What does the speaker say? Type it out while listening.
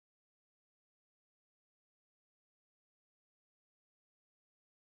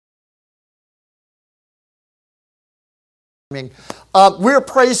We're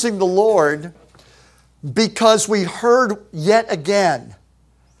praising the Lord because we heard yet again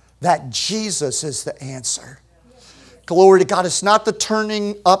that Jesus is the answer. Glory to God. It's not the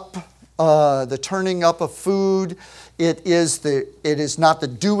turning up of food. It is not the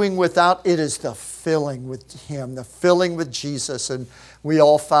doing without. It is the filling with Him, the filling with Jesus. And we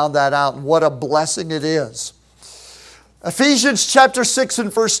all found that out. And what a blessing it is. Ephesians chapter 6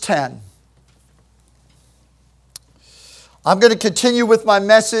 and verse 10. I'm going to continue with my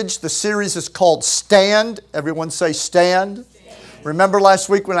message. The series is called Stand. Everyone say stand. Stand. Remember last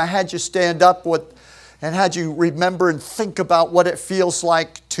week when I had you stand up and had you remember and think about what it feels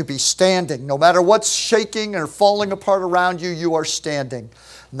like to be standing. No matter what's shaking or falling apart around you, you are standing.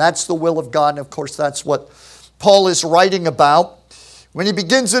 And that's the will of God. And of course, that's what Paul is writing about. When he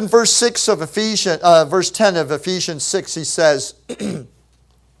begins in verse 10 of Ephesians 6, he says,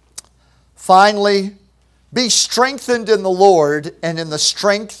 Finally, be strengthened in the Lord and in the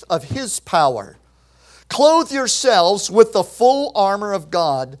strength of His power. Clothe yourselves with the full armor of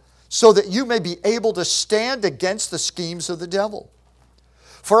God, so that you may be able to stand against the schemes of the devil.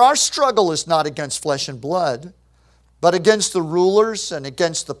 For our struggle is not against flesh and blood, but against the rulers and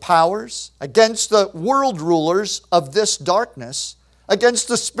against the powers, against the world rulers of this darkness, against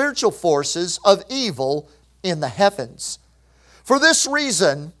the spiritual forces of evil in the heavens. For this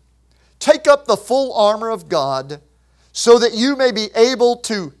reason, take up the full armor of God, so that you may be able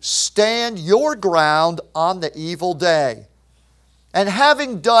to stand your ground on the evil day. And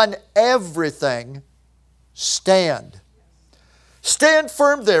having done everything, stand. Stand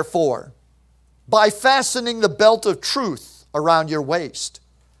firm, therefore, by fastening the belt of truth around your waist,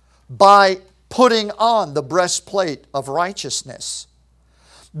 by putting on the breastplate of righteousness,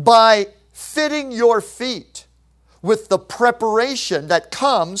 by fitting your feet with the preparation that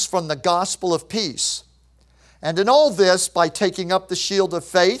comes from the gospel of peace. And in all this, by taking up the shield of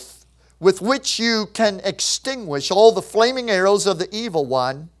faith, with which you can extinguish all the flaming arrows of the evil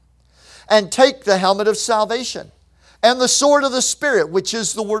one, and take the helmet of salvation, and the sword of the Spirit, which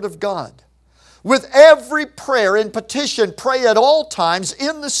is the Word of God. With every prayer and petition, pray at all times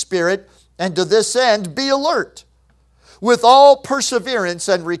in the Spirit, and to this end be alert, with all perseverance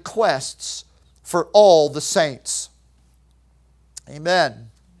and requests for all the saints. Amen.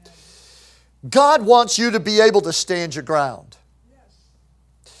 God wants you to be able to stand your ground.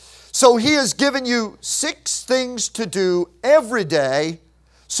 So He has given you 6 things to do every day,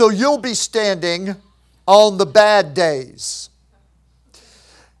 so you'll be standing on the bad days.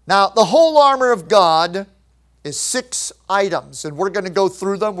 Now, the whole armor of God is 6 items, and we're going to go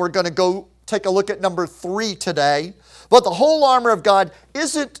through them. We're going to go take a look at number 3 today. But the whole armor of God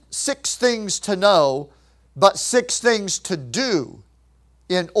isn't 6 things to know, but 6 things to do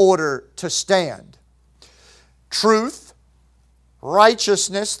in order to stand. Truth,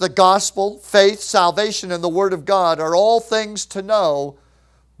 righteousness, the gospel, faith, salvation, and the Word of God are all things to know,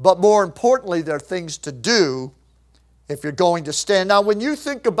 but more importantly, they're things to do if you're going to stand. Now, when you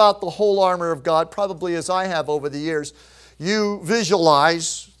think about the whole armor of God, probably as I have over the years, you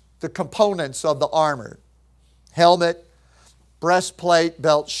visualize the components of the armor. Helmet, breastplate,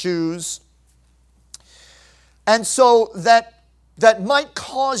 belt, shoes. And so that might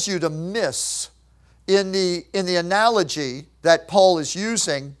cause you to miss in the analogy that Paul is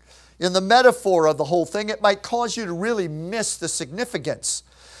using, in the metaphor of the whole thing, it might cause you to really miss the significance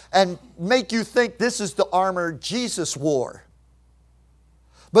and make you think this is the armor Jesus wore.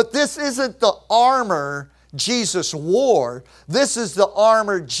 But this isn't the armor Jesus wore. This is the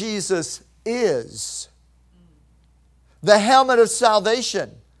armor Jesus is. The helmet of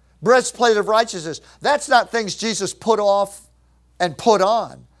salvation, breastplate of righteousness. That's not things Jesus put off and put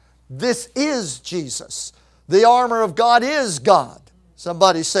on. This is Jesus. The armor of God is God.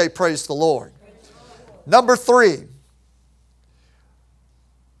 Somebody say, praise the Lord. Number 3,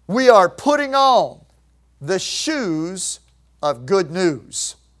 we are putting on the shoes of good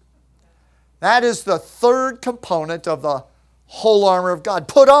news. That is the 3rd component of the whole armor of God.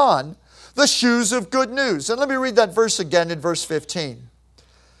 Put on the shoes of good news. And let me read that verse again in verse 15.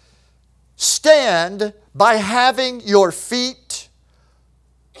 Stand by having your feet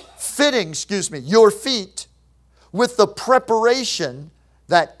with the preparation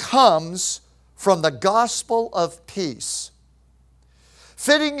that comes from the gospel of peace.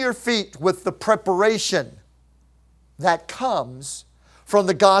 Fitting your feet with the preparation that comes from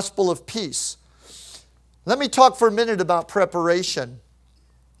the gospel of peace. Let me talk for a minute about preparation.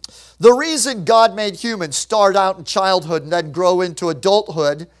 The reason God made humans start out in childhood and then grow into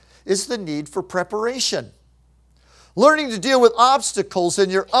adulthood is the need for preparation. Learning to deal with obstacles in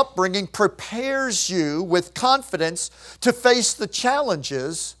your upbringing prepares you with confidence to face the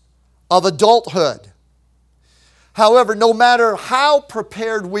challenges of adulthood. However, no matter how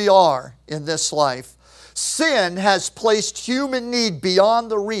prepared we are in this life, sin has placed human need beyond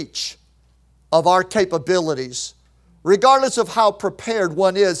the reach of our capabilities, regardless of how prepared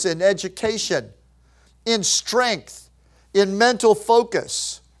one is in education, in strength, in mental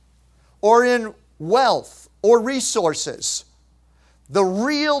focus, or in wealth or resources. The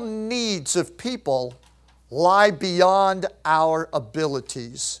real needs of people lie beyond our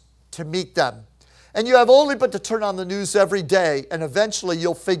abilities to meet them. And you have only but to turn on the news every day, and eventually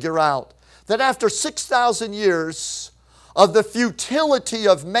you'll figure out that after 6,000 years of the futility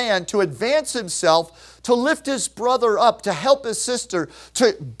of man to advance himself, to lift his brother up, to help his sister,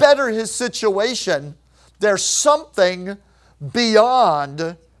 to better his situation, there's something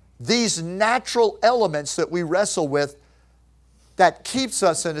beyond these natural elements that we wrestle with that keeps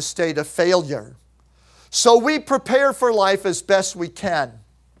us in a state of failure. So we prepare for life as best we can.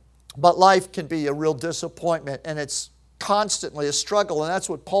 But life can be a real disappointment, and it's constantly a struggle. And that's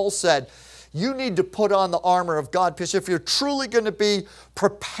what Paul said. You need to put on the armor of God, because if you're truly going to be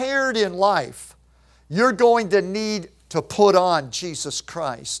prepared in life, you're going to need to put on Jesus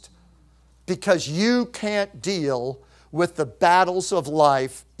Christ, because you can't deal with the battles of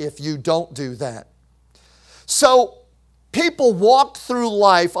life if you don't do that. So people walk through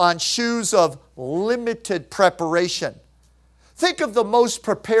life on shoes of limited preparation. Think of the most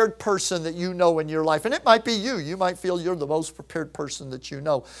prepared person that you know in your life. And it might be you. You might feel you're the most prepared person that you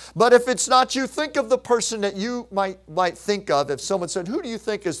know. But if it's not you, think of the person that you might think of. If someone said, who do you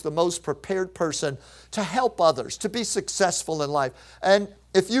think is the most prepared person to help others, to be successful in life? And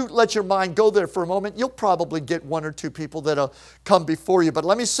if you let your mind go there for a moment, you'll probably get one or two people that'll come before you. But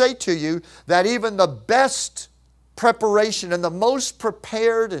let me say to you that even the best preparation and the most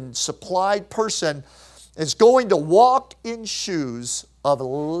prepared and supplied person is going to walk in shoes of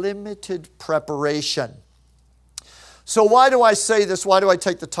limited preparation. So why do I say this? Why do I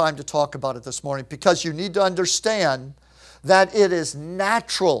take the time to talk about it this morning? Because you need to understand that it is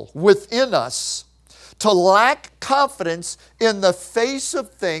natural within us to lack confidence in the face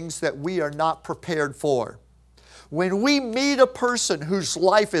of things that we are not prepared for. When we meet a person whose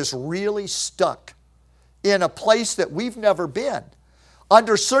life is really stuck in a place that we've never been,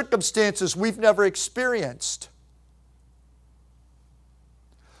 under circumstances we've never experienced,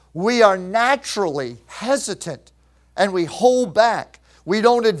 we are naturally hesitant and we hold back. We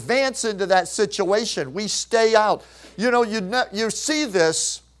don't advance into that situation. We stay out. You know, you see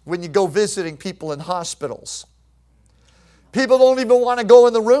this when you go visiting people in hospitals. People don't even want to go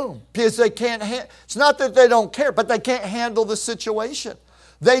in the room because they can't it's not that they don't care, but they can't handle the situation.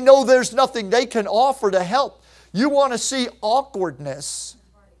 They know there's nothing they can offer to help. You want to see awkwardness.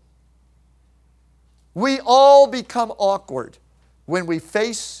 We all become awkward when we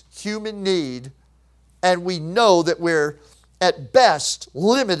face human need and we know that we're at best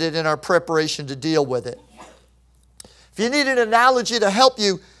limited in our preparation to deal with it. If you need an analogy to help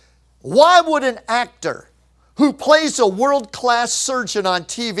you, why would an actor who plays a world-class surgeon on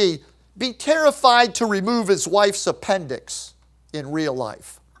TV be terrified to remove his wife's appendix in real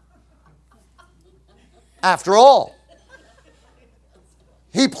life? After all,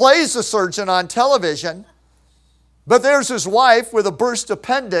 he plays a surgeon on television, but there's his wife with a burst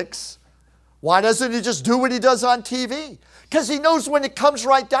appendix. Why doesn't he just do what he does on TV? Because he knows when it comes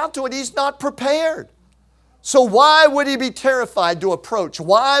right down to it, he's not prepared. So why would he be terrified to approach?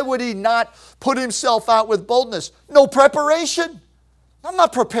 Why would he not put himself out with boldness? No preparation. I'm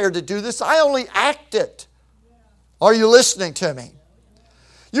not prepared to do this. I only act it. Are you listening to me?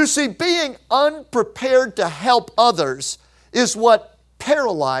 You see, being unprepared to help others is what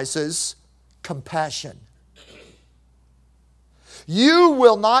paralyzes compassion. You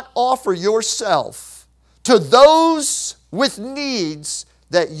will not offer yourself to those with needs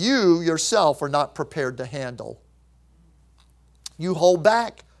that you yourself are not prepared to handle. You hold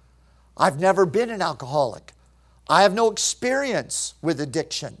back. I've never been an alcoholic. I have no experience with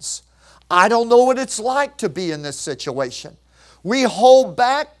addictions. I don't know what it's like to be in this situation. We hold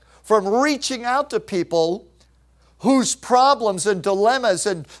back from reaching out to people whose problems and dilemmas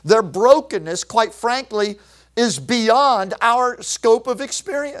and their brokenness, quite frankly, is beyond our scope of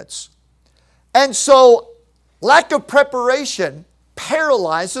experience. And so, lack of preparation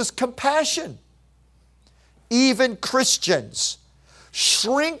paralyzes compassion. Even Christians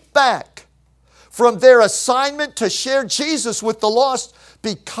shrink back from their assignment to share Jesus with the lost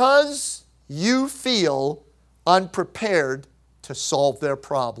because you feel unprepared to solve their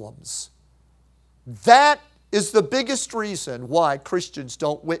problems. That is the biggest reason why Christians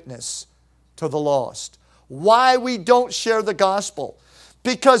don't witness to the lost. Why we don't share the gospel.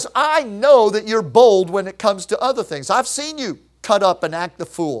 Because I know that you're bold when it comes to other things. I've seen you cut up and act the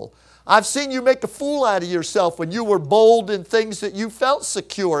fool. I've seen you make a fool out of yourself when you were bold in things that you felt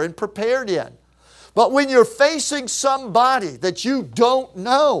secure and prepared in. But when you're facing somebody that you don't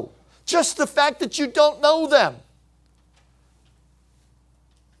know, just the fact that you don't know them,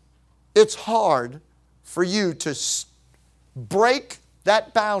 it's hard for you to break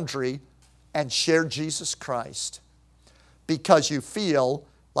that boundary and share Jesus Christ because you feel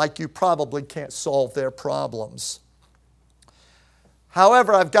like you probably can't solve their problems.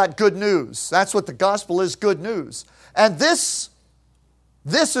 However, I've got good news. That's what the gospel is, good news. And this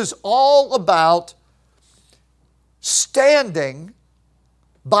is all about standing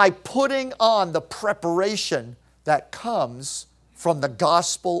by putting on the preparation that comes from the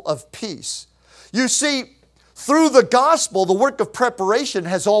gospel of peace. You see, through the gospel, the work of preparation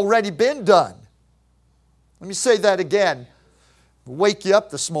has already been done. Let me say that again. Wake you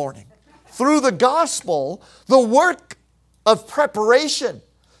up this morning. Through the gospel, the work of preparation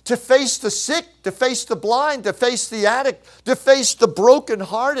to face the sick, to face the blind, to face the addict, to face the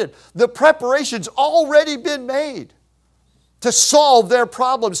brokenhearted. The preparation's already been made to solve their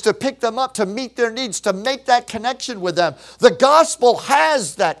problems, to pick them up, to meet their needs, to make that connection with them. The gospel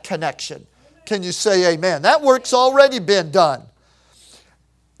has that connection. Can you say amen? That work's already been done.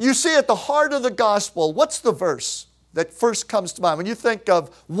 You see, at the heart of the gospel, what's the verse that first comes to mind? When you think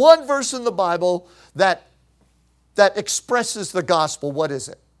of one verse in the Bible that expresses the gospel, what is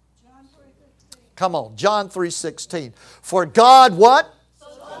it? John 3:16. Come on, John 3:16. For God, what?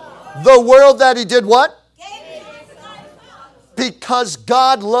 The world that He did what? Because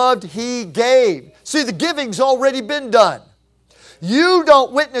God loved, He gave. See, the giving's already been done. You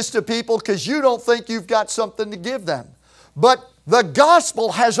don't witness to people because you don't think you've got something to give them. But the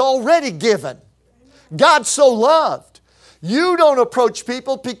gospel has already given. God so loved. You don't approach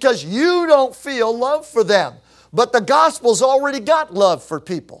people because you don't feel love for them. But the gospel's already got love for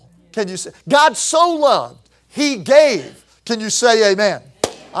people. Can you say, God so loved, He gave. Can you say amen?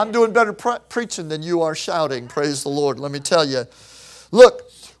 I'm doing better preaching than you are shouting. Praise the Lord. Let me tell you.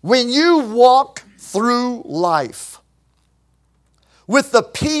 Look, when you walk through life with the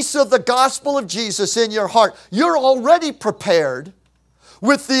peace of the gospel of Jesus in your heart, you're already prepared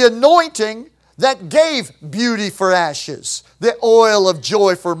with the anointing that gave beauty for ashes, the oil of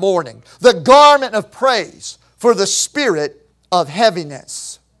joy for mourning, the garment of praise for the spirit of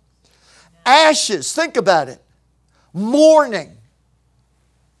heaviness. Ashes, think about it. Mourning.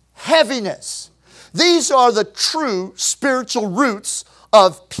 Heaviness. These are the true spiritual roots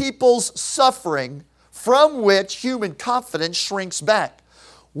of people's suffering from which human confidence shrinks back.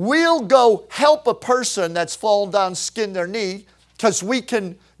 We'll go help a person that's fallen down, skinned their knee, because we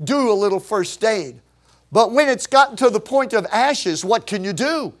can do a little first aid. But when it's gotten to the point of ashes, what can you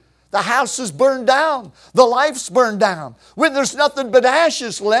do? The house is burned down. The life's burned down. When there's nothing but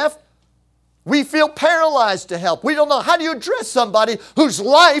ashes left, we feel paralyzed to help. We don't know. How do you address somebody whose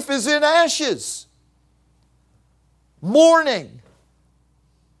life is in ashes? Mourning.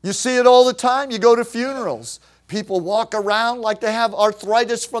 You see it all the time. You go to funerals. People walk around like they have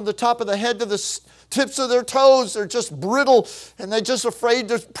arthritis from the top of the head to the tips of their toes. They're just brittle and they're just afraid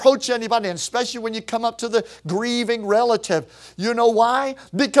to approach anybody, and especially when you come up to the grieving relative. You know why?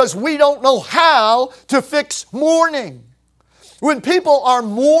 Because we don't know how to fix mourning. When people are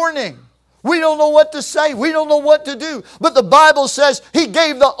mourning, we don't know what to say. We don't know what to do. But the Bible says He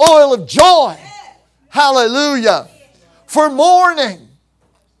gave the oil of joy. Hallelujah. For mourning.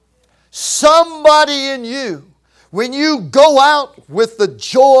 Somebody in you, when you go out with the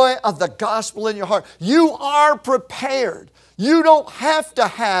joy of the gospel in your heart, you are prepared. You don't have to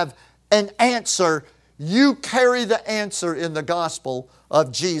have an answer. You carry the answer in the gospel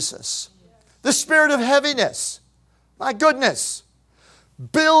of Jesus. The spirit of heaviness. My goodness.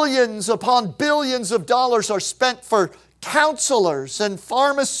 Billions upon billions of dollars are spent for counselors and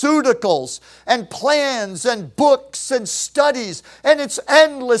pharmaceuticals and plans and books and studies, and it's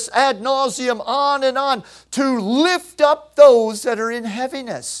endless ad nauseum on and on to lift up those that are in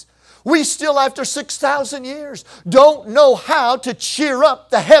heaviness. We still, after 6,000 years, don't know how to cheer up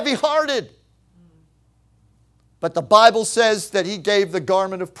the heavy-hearted. But the Bible says that He gave the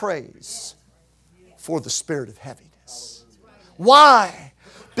garment of praise for the spirit of heaviness. Why?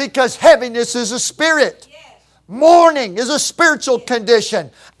 Because heaviness is a spirit. Mourning is a spiritual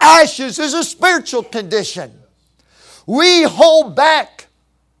condition. Ashes is a spiritual condition. We hold back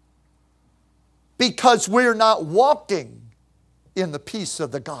because we're not walking in the peace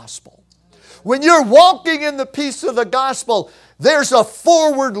of the gospel. When you're walking in the peace of the gospel, there's a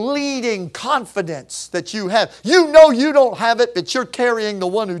forward-leading confidence that you have. You know you don't have it, but you're carrying the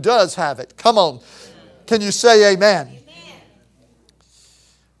one who does have it. Come on. Can you say amen? Amen.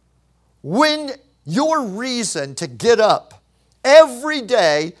 When your reason to get up every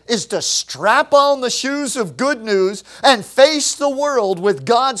day is to strap on the shoes of good news and face the world with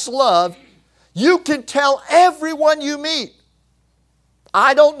God's love, you can tell everyone you meet,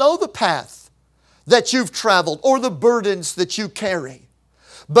 I don't know the path that you've traveled or the burdens that you carry,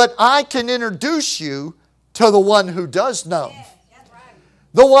 but I can introduce you to the one who does know.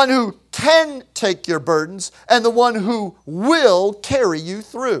 The one who can take your burdens and the one who will carry you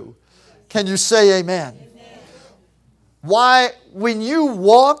through. Can you say amen? Amen. Why, when you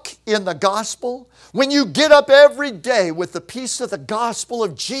walk in the gospel, when you get up every day with the peace of the gospel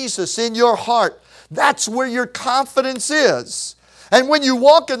of Jesus in your heart, that's where your confidence is. And when you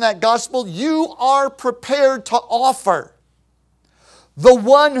walk in that gospel, you are prepared to offer the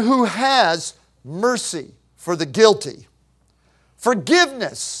one who has mercy for the guilty,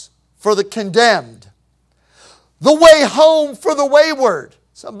 forgiveness for the condemned, the way home for the wayward.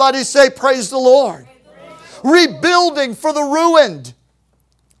 Somebody say, praise the Lord. Rebuilding for the ruined,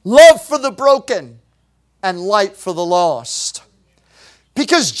 love for the broken, and light for the lost.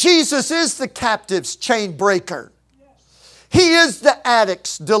 Because Jesus is the captive's chain breaker. He is the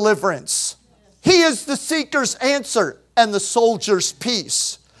addict's deliverance. He is the seeker's answer and the soldier's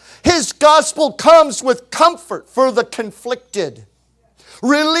peace. His gospel comes with comfort for the conflicted,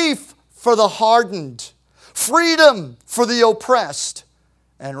 relief for the hardened, freedom for the oppressed,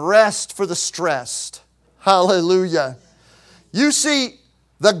 and rest for the stressed. Hallelujah. You see,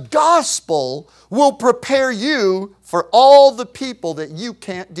 the gospel will prepare you for all the people that you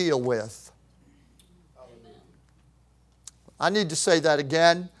can't deal with. I need to say that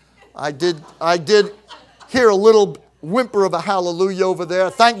again. I did hear a little whimper of a hallelujah over there.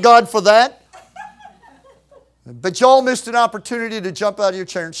 Thank God for that. But y'all missed an opportunity to jump out of your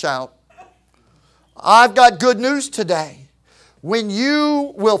chair and shout. I've got good news today. When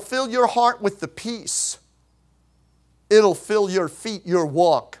you will fill your heart with the peace, it'll fill your feet, your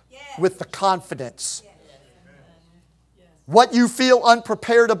walk, with the confidence. What you feel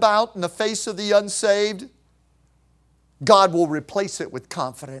unprepared about in the face of the unsaved, God will replace it with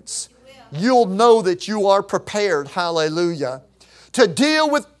confidence. You'll know that you are prepared, hallelujah, to deal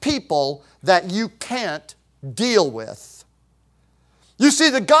with people that you can't deal with. You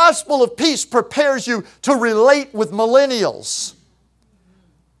see, the gospel of peace prepares you to relate with millennials,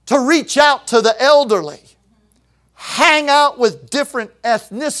 to reach out to the elderly, hang out with different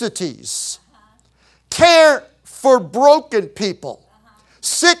ethnicities, care for broken people,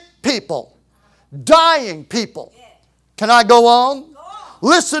 sick people, dying people. Can I go on?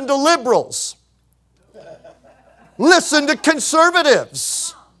 Listen to liberals. Listen to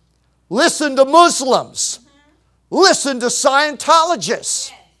conservatives. Listen to Muslims. Listen to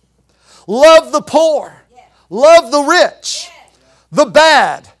Scientologists. Love the poor. Love the rich. The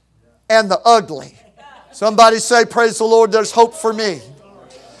bad and the ugly. Somebody say, praise the Lord, there's hope for me.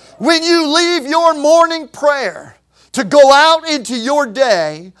 When you leave your morning prayer to go out into your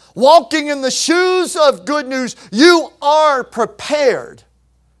day, walking in the shoes of good news, you are prepared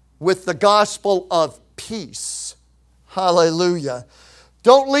with the gospel of peace. Hallelujah.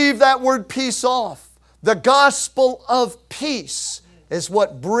 Don't leave that word peace off. The gospel of peace is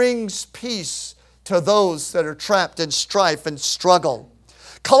what brings peace to those that are trapped in strife and struggle.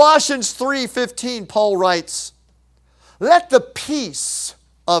 Colossians 3:15, Paul writes, let the peace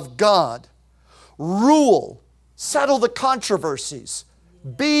of God rule, settle the controversies,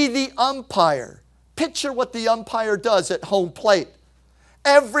 be the umpire. Picture what the umpire does at home plate.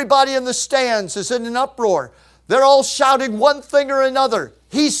 Everybody in the stands is in an uproar. They're all shouting one thing or another.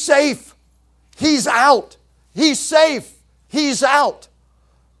 He's safe. He's out. He's safe. He's out.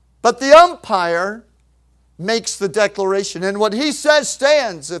 But the umpire makes the declaration. And what he says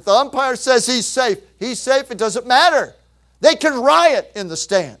stands. If the umpire says he's safe, it doesn't matter. They can riot in the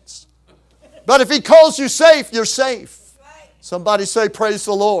stands. But if he calls you safe, you're safe. Somebody say, praise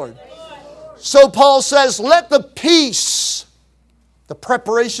the Lord. So Paul says, let the peace, the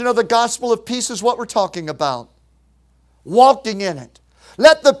preparation of the gospel of peace is what we're talking about. Walking in it.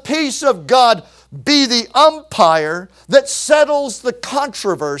 Let the peace of God be the umpire that settles the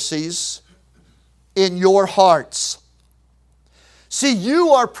controversies in your hearts. See, you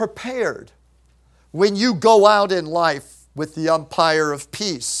are prepared when you go out in life with the umpire of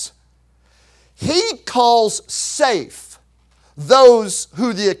peace. He calls safe those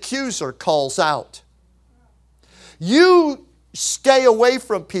who the accuser calls out. You stay away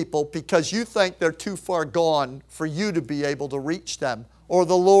from people because you think they're too far gone for you to be able to reach them or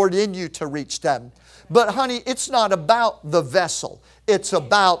the Lord in you to reach them. But honey, it's not about the vessel. It's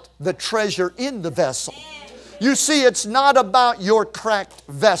about the treasure in the vessel. You see, it's not about your cracked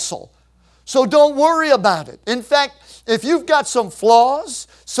vessel. So don't worry about it. In fact, if you've got some flaws,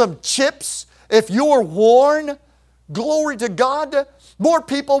 some chips, if you're worn, glory to God, more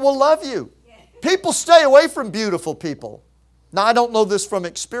people will love you. People stay away from beautiful people. Now, I don't know this from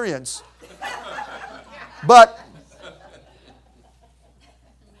experience, but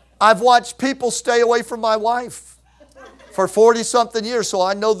I've watched people stay away from my wife for 40-something years, so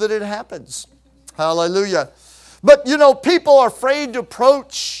I know that it happens. Hallelujah. But, you know, people are afraid to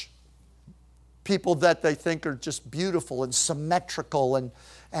approach people that they think are just beautiful and symmetrical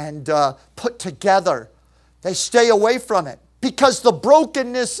and put together. They stay away from it because the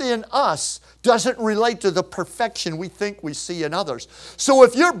brokenness in us doesn't relate to the perfection we think we see in others. So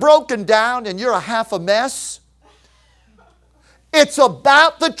if you're broken down and you're a half a mess, it's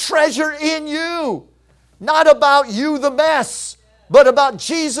about the treasure in you. Not about you, the mess, but about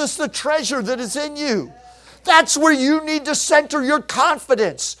Jesus, the treasure that is in you. That's where you need to center your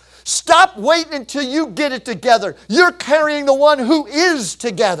confidence. Stop waiting until you get it together. You're carrying the one who is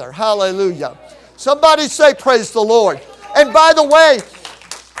together. Hallelujah. Somebody say, praise the Lord. And by the way,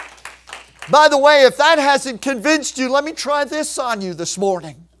 if that hasn't convinced you, let me try this on you this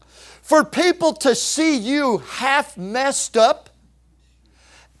morning. For people to see you half messed up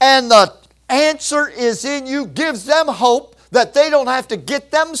and the answer is in you gives them hope that they don't have to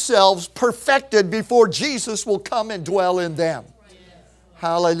get themselves perfected before Jesus will come and dwell in them.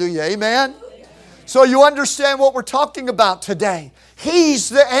 Hallelujah. Amen? So you understand what we're talking about today. He's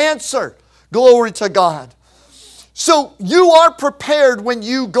the answer. Glory to God. So you are prepared when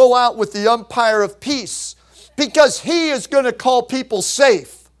you go out with the umpire of peace because He is going to call people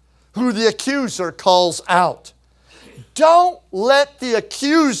safe who the accuser calls out. Don't let the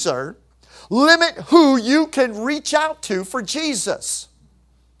accuser limit who you can reach out to for Jesus.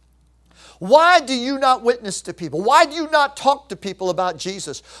 Why do you not witness to people? Why do you not talk to people about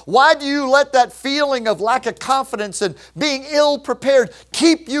Jesus? Why do you let that feeling of lack of confidence and being ill prepared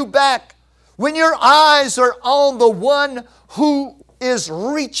keep you back when your eyes are on the one who is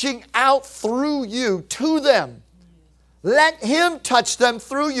reaching out through you to them? Let Him touch them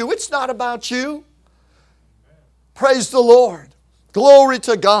through you. It's not about you. Praise the Lord. Glory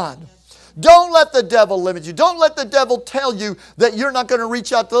to God. Don't let the devil limit you. Don't let the devil tell you that you're not going to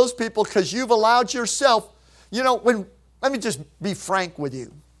reach out to those people because you've allowed yourself. You know, let me just be frank with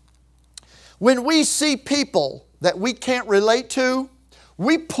you. When we see people that we can't relate to,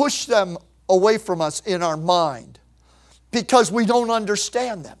 we push them away from us in our mind because we don't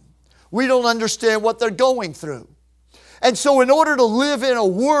understand them. We don't understand what they're going through. And so in order to live in a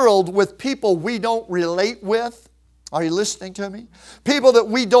world with people we don't relate with, are you listening to me? People that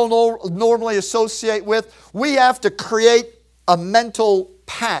we don't normally associate with, we have to create a mental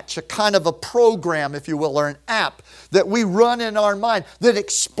patch, a kind of a program, if you will, or an app that we run in our mind that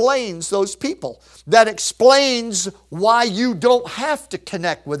explains those people, that explains why you don't have to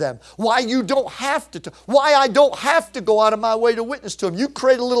connect with them, why you don't have to, why I don't have to go out of my way to witness to them. You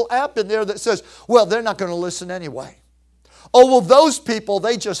create a little app in there that says, well, they're not going to listen anyway. Oh, well, those people,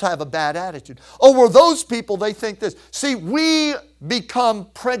 they just have a bad attitude. Oh, well, those people, they think this. See, we become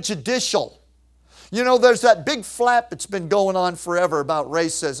prejudicial. You know, there's that big flap that's been going on forever about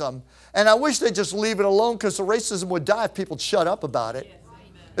racism. And I wish they'd just leave it alone because the racism would die if people shut up about it.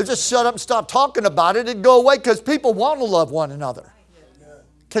 They just shut up and stop talking about it and go away because people want to love one another.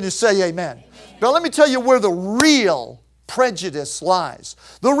 Can you say amen? Now, let me tell you where the real prejudice lies.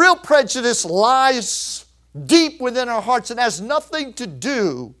 The real prejudice lies deep within our hearts and has nothing to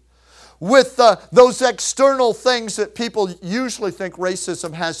do with those external things that people usually think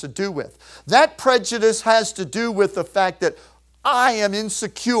racism has to do with. That prejudice has to do with the fact that I am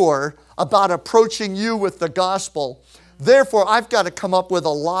insecure about approaching you with the gospel. Therefore, I've got to come up with a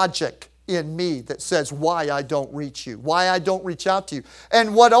logic in me that says why I don't reach you, why I don't reach out to you.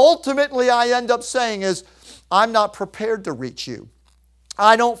 And what ultimately I end up saying is, I'm not prepared to reach you.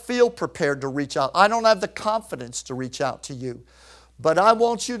 I don't feel prepared to reach out. I don't have the confidence to reach out to you. But I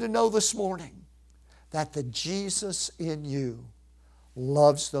want you to know this morning that the Jesus in you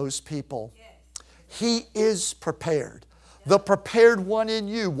loves those people. He is prepared. The prepared one in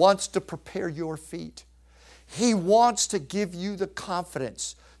you wants to prepare your feet. He wants to give you the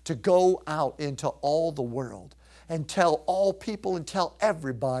confidence to go out into all the world and tell all people and tell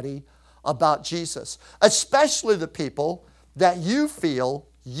everybody about Jesus, especially the people that you feel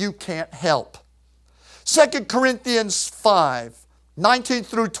you can't help. 2 Corinthians 5, 19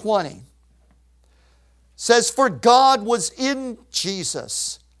 through 20 says, "For God was in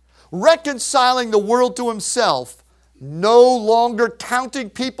Jesus, reconciling the world to himself, no longer counting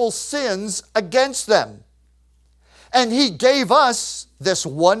people's sins against them. And he gave us this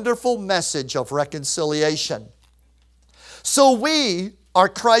wonderful message of reconciliation. So we are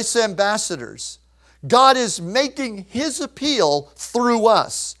Christ's ambassadors. God is making his appeal through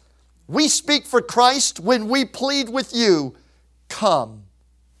us. We speak for Christ when we plead with you, come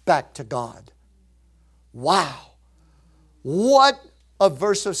back to God." Wow. What a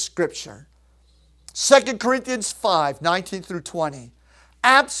verse of Scripture. 2 Corinthians 5, 19 through 20.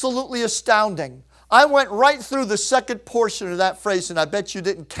 Absolutely astounding. I went right through the second portion of that phrase, and I bet you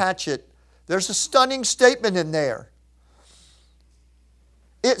didn't catch it. There's a stunning statement in there.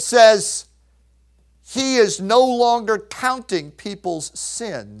 It says, he is no longer counting people's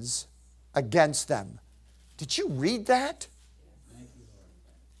sins against them. Did you read that?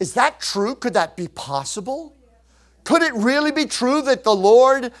 Is that true? Could that be possible? Could it really be true that the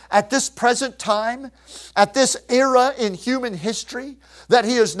Lord at this present time, at this era in human history, that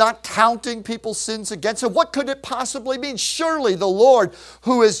he is not counting people's sins against him? What could it possibly mean? Surely the Lord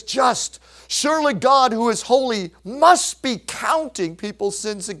who is just, surely God who is holy must be counting people's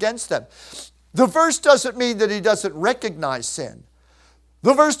sins against them. The verse doesn't mean that he doesn't recognize sin.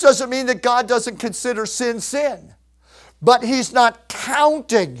 The verse doesn't mean that God doesn't consider sin sin. But he's not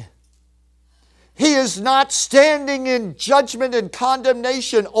counting. He is not standing in judgment and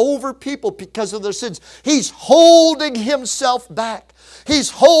condemnation over people because of their sins. He's holding himself back.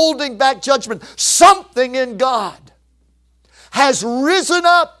 He's holding back judgment. Something in God has risen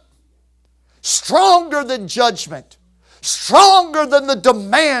up stronger than judgment, stronger than the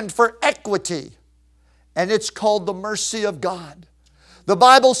demand for equity. And it's called the mercy of God. The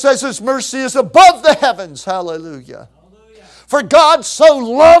Bible says his mercy is above the heavens. Hallelujah. For God so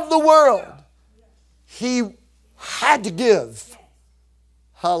loved the world, he had to give.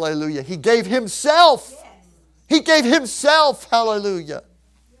 Hallelujah. He gave himself. He gave himself. Hallelujah.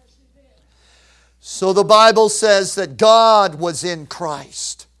 So the Bible says that God was in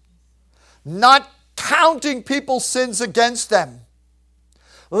Christ, not counting people's sins against them.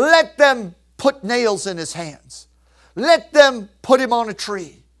 Let them put nails in his hands. Let them put him on a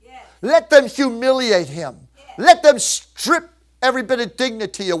tree. Let them humiliate him. Let them strip every bit of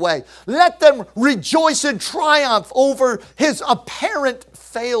dignity away. Let them rejoice in triumph over his apparent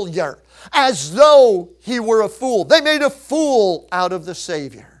failure, as though he were a fool. They made a fool out of the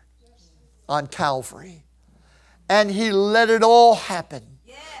Savior on Calvary. And he let it all happen.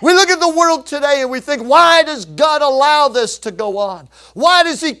 We look at the world today and we think, why does God allow this to go on? Why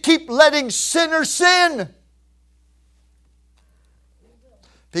does he keep letting sinners sin?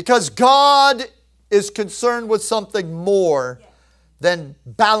 Because God is concerned with something more than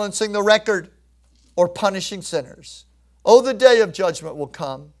balancing the record or punishing sinners. Oh, the day of judgment will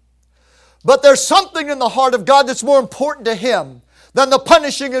come. But there's something in the heart of God that's more important to him than the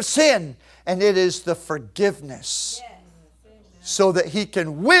punishing of sin, and it is the forgiveness. So that he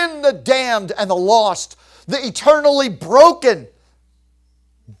can win the damned and the lost, the eternally broken,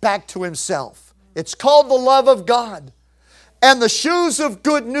 back to himself. It's called the love of God. And the shoes of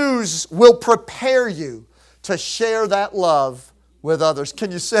good news will prepare you to share that love with others.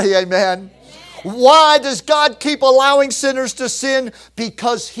 Can you say amen? Why does God keep allowing sinners to sin?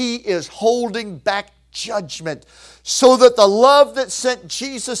 Because he is holding back judgment, so that the love that sent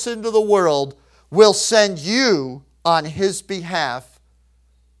Jesus into the world will send you on his behalf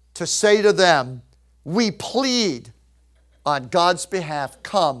to say to them, we plead on God's behalf,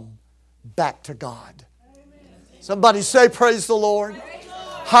 come back to God. Somebody say praise the Lord.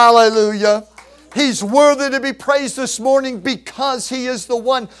 Hallelujah. He's worthy to be praised this morning because he is the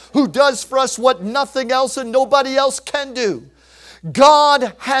one who does for us what nothing else and nobody else can do.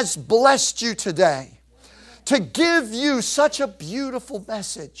 God has blessed you today to give you such a beautiful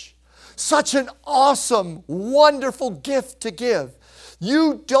message, such an awesome, wonderful gift to give.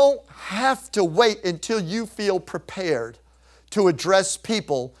 You don't have to wait until you feel prepared to address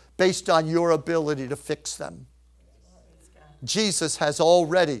people based on your ability to fix them. Jesus has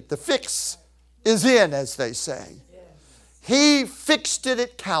already, the fix is in, as they say. He fixed it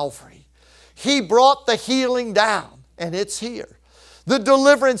at Calvary. He brought the healing down, and it's here. The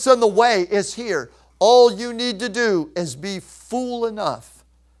deliverance on the way is here. All you need to do is be fool enough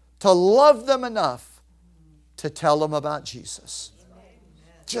to love them enough to tell them about Jesus.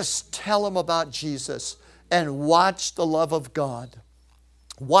 Just tell them about Jesus and watch the love of God.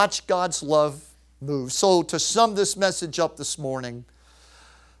 Watch God's love move. So to sum this message up this morning,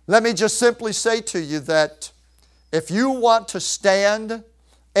 Let me just simply say to you that if you want to stand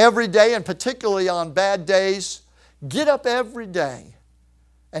every day, and particularly on bad days, get up every day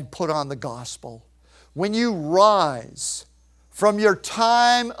and put on the gospel. When you rise from your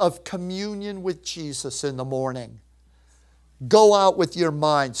time of communion with Jesus in the morning, go out with your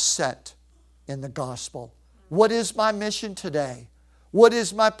mind set in the gospel. What is my mission today? What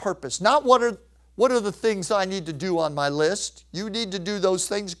is my purpose? Not what are the things I need to do on my list. You need to do those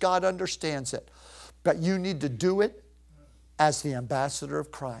things. God understands it. But you need to do it as the ambassador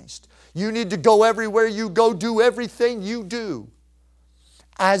of Christ. You need to go everywhere you go, do everything you do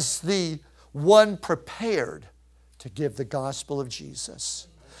as the one prepared to give the gospel of Jesus.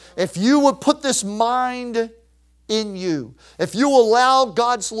 If you would put this mind in you, if you allow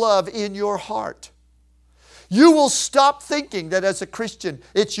God's love in your heart, you will stop thinking that as a Christian,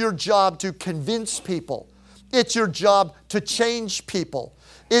 it's your job to convince people. It's your job to change people.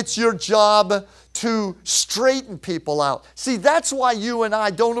 It's your job to straighten people out. See, that's why you and I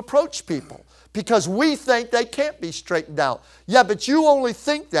don't approach people, because we think they can't be straightened out. Yeah, but you only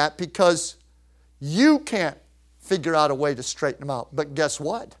think that because you can't figure out a way to straighten them out. But guess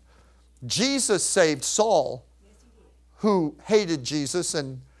what? Jesus saved Saul, who hated Jesus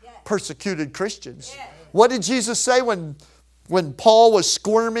and persecuted Christians. What did Jesus say when Paul was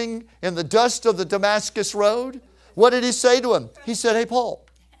squirming in the dust of the Damascus road? What did he say to him? He said, "Hey, Paul,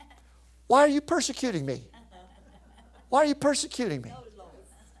 why are you persecuting me? Why are you persecuting me?"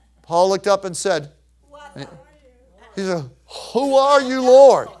 Paul looked up and said, he said, "Who are you,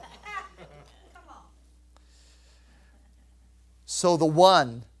 Lord?" So the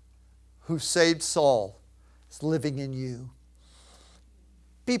one who saved Saul is living in you.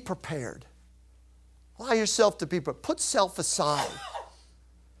 Be prepared. Allow yourself to be prepared. Put self aside.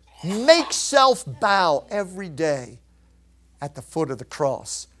 Make self bow every day at the foot of the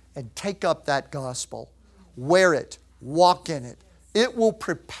cross and take up that gospel. Wear it. Walk in it. It will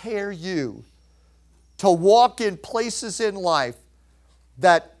prepare you to walk in places in life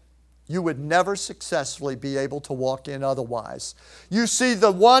that you would never successfully be able to walk in otherwise. You see,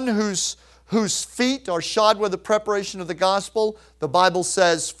 the one whose feet are shod with the preparation of the gospel, the Bible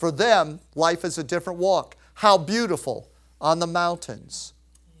says for them, life is a different walk. How beautiful on the mountains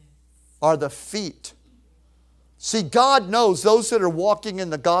are the feet. See, God knows those that are walking in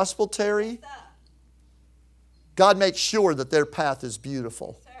the gospel, Terry, God makes sure that their path is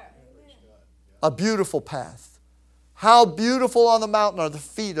beautiful. A beautiful path. How beautiful on the mountain are the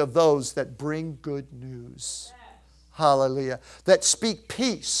feet of those that bring good news. Hallelujah. That speak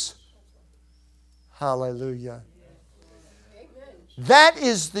peace. Hallelujah. That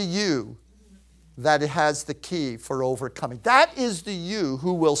is the you that has the key for overcoming. That is the you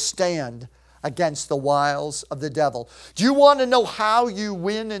who will stand against the wiles of the devil. Do you want to know how you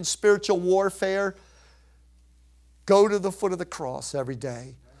win in spiritual warfare? Go to the foot of the cross every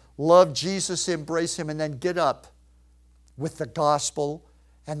day. Love Jesus, embrace Him, and then get up with the gospel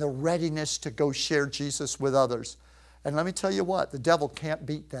and the readiness to go share Jesus with others. And let me tell you what, the devil can't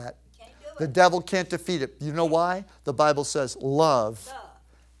beat that. The devil can't defeat it. You know why? The Bible says love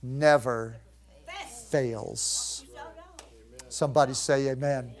never fails. Somebody say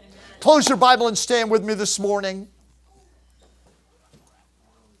amen. Close your Bible and stand with me this morning.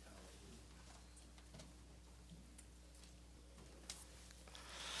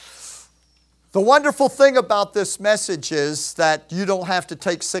 The wonderful thing about this message is that you don't have to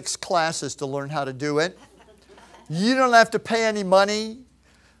take 6 classes to learn how to do it. You don't have to pay any money.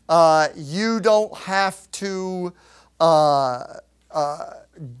 You don't have to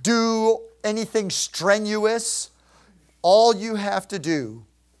do anything strenuous. All you have to do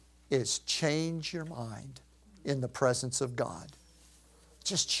is change your mind in the presence of God.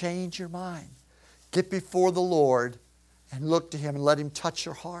 Just change your mind. Get before the Lord and look to Him and let Him touch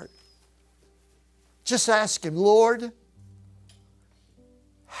your heart. Just ask Him, Lord,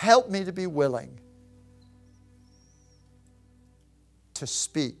 help me to be willing to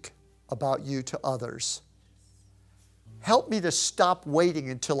speak about You to others. Help me to stop waiting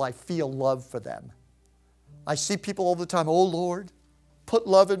until I feel love for them. I see people all the time, oh Lord, put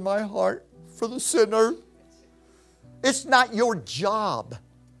love in my heart for the sinner. It's not your job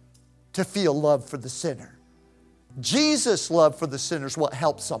to feel love for the sinner. Jesus' love for the sinner is what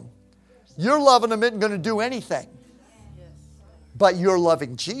helps them. Your loving them isn't going to do anything. But you're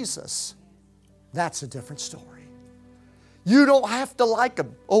loving Jesus. That's a different story. You don't have to like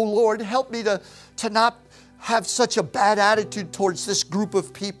them. Oh Lord, help me to not have such a bad attitude towards this group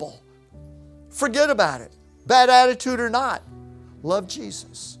of people. Forget about it. Bad attitude or not. Love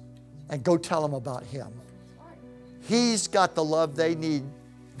Jesus. And go tell them about Him. He's got the love they need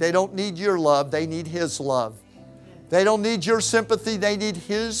They don't need your love. They need His love. They don't need your sympathy. They need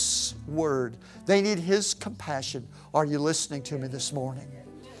His word. They need His compassion. Are you listening to me this morning?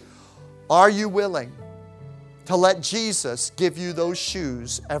 Are you willing to let Jesus give you those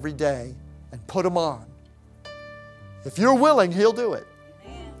shoes every day and put them on? If you're willing, He'll do it.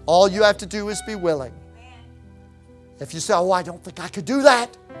 All you have to do is be willing. If you say, oh, I don't think I could do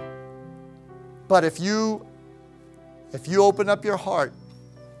that. But if you open up your heart,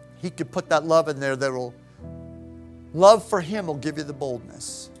 He could put that love in there that will, love for Him will give you the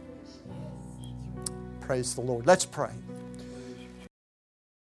boldness. Praise the Lord. Let's pray.